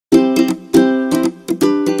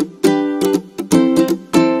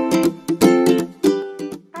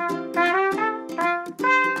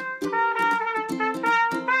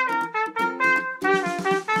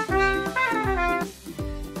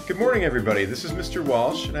everybody, this is Mr.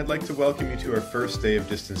 Walsh, and I'd like to welcome you to our first day of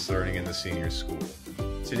distance learning in the senior school.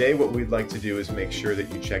 Today what we'd like to do is make sure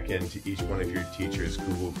that you check into each one of your teachers'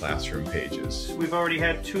 Google Classroom pages. We've already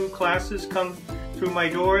had 2 classes come through my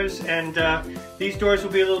doors, and these doors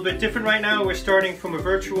will be a little bit different right now. We're starting from a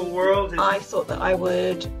virtual world. I thought that I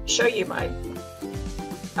would show you my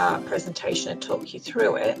presentation and talk you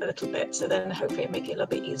through it a little bit, so then hopefully it'll make it a little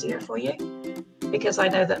bit easier for you, because I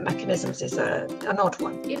know that mechanisms is an odd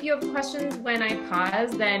one. If you have questions when I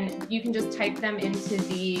pause, then you can just type them into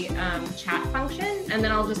the chat function, and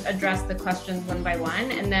then I'll just address the questions one by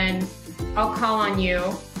one, and then I'll call on you,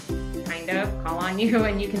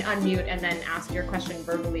 and you can unmute and then ask your question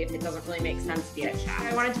verbally if it doesn't really make sense via chat.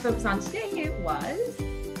 What I wanted to focus on today was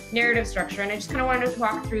narrative structure, and I just kind of wanted to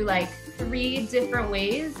walk through like 3 different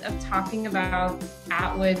ways of talking about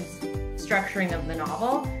Atwood's structuring of the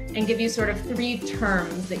novel and give you sort of 3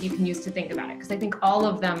 terms that you can use to think about it, because I think all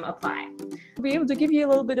of them apply. We'll be able to give you a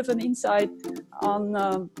little bit of an insight on,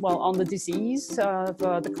 on the disease of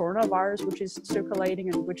the coronavirus, which is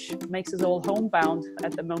circulating and which makes us all homebound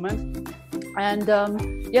at the moment. And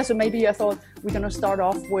yeah, so maybe I thought we're going to start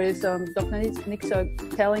off with Dr.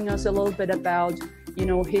 Nixa telling us a little bit about, you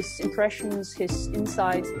know, his impressions, his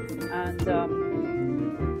insights, and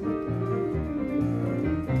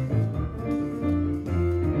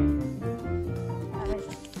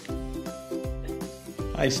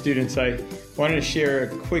Hi students, I wanted to share a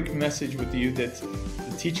quick message with you that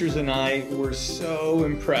the teachers and I were so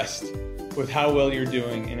impressed with how well you're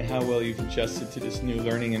doing and how well you've adjusted to this new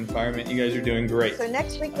learning environment. You guys are doing great. So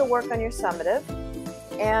next week you'll work on your summative,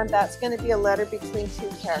 and that's going to be a letter between 2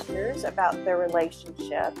 characters about their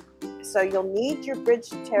relationship. So you'll need your bridge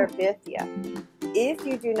to Terabithia. If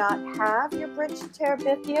you do not have your bridge to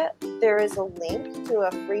Terabithia, there is a link to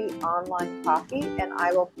a free online copy, and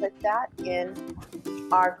I will put that in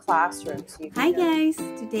our classroom. So Hi guys,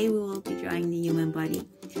 today we will be drawing the human body.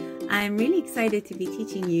 I'm really excited to be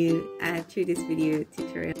teaching you through this video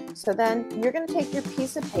tutorial. So then you're going to take your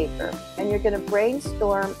piece of paper and you're going to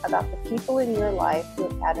brainstorm about the people in your life who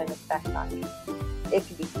have had an effect on you. It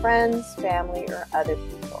could be friends, family, or other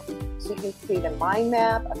people. So you can create a mind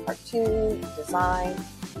map, a cartoon, a design.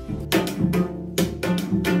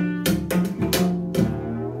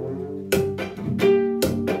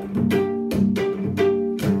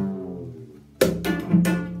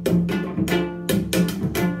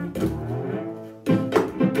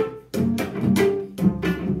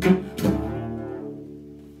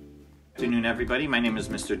 Good afternoon, everybody. My name is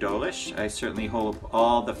Mr. Dolish. I certainly hope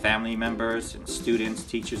all the family members and students,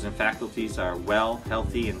 teachers, and faculties are well,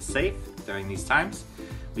 healthy, and safe during these times.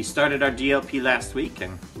 We started our DLP last week,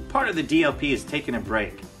 and part of the DLP is taking a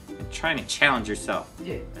break and trying to challenge yourself.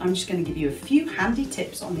 I'm just going to give you a few handy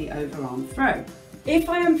tips on the overarm throw. If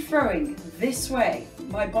I am throwing this way,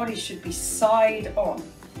 my body should be side on.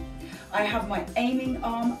 I have my aiming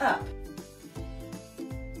arm up.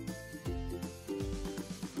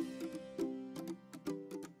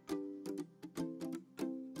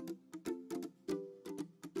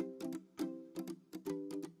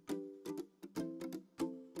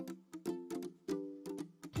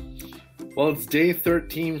 Well, it's day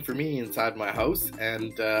 13 for me inside my house,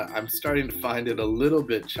 and I'm starting to find it a little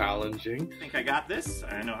bit challenging. I think I got this.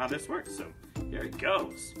 I know how this works, so here it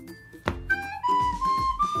goes.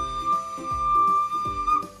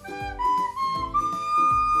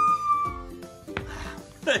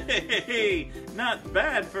 Hey, not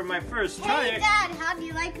bad for my first try. Hey Dad, how do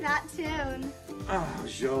you like that tune? Oh,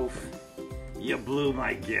 Jove, you blew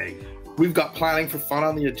my gig. We've got planning for fun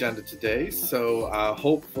on the agenda today, so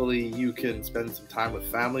hopefully you can spend some time with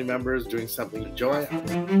family members doing something you enjoy.